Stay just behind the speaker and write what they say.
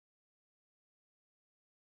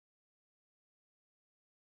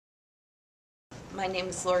My name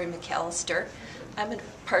is Lori McAllister. I'm a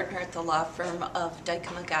partner at the law firm of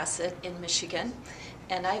McAllister in Michigan,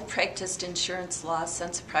 and I've practiced insurance law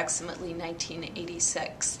since approximately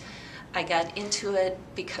 1986. I got into it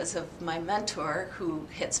because of my mentor, who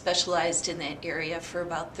had specialized in that area for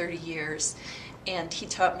about 30 years, and he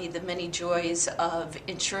taught me the many joys of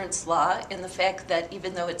insurance law and the fact that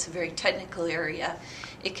even though it's a very technical area,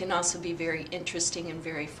 it can also be very interesting and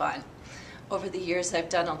very fun. Over the years, I've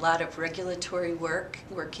done a lot of regulatory work,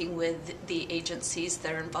 working with the agencies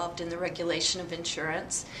that are involved in the regulation of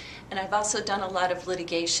insurance. And I've also done a lot of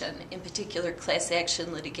litigation, in particular class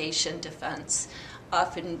action litigation defense,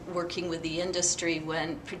 often working with the industry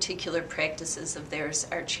when particular practices of theirs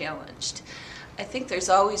are challenged. I think there's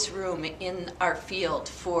always room in our field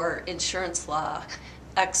for insurance law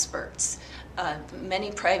experts.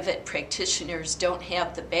 Many private practitioners don't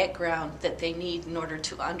have the background that they need in order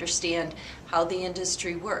to understand how the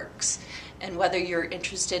industry works. And whether you're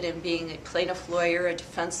interested in being a plaintiff lawyer, a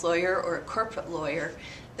defense lawyer, or a corporate lawyer,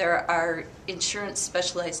 there are insurance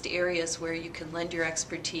specialized areas where you can lend your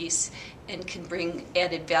expertise and can bring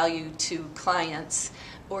added value to clients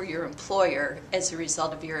or your employer as a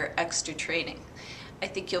result of your extra training. I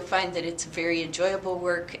think you'll find that it's very enjoyable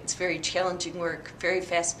work, it's very challenging work, very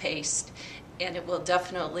fast-paced, and it will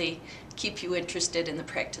definitely keep you interested in the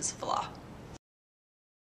practice of law.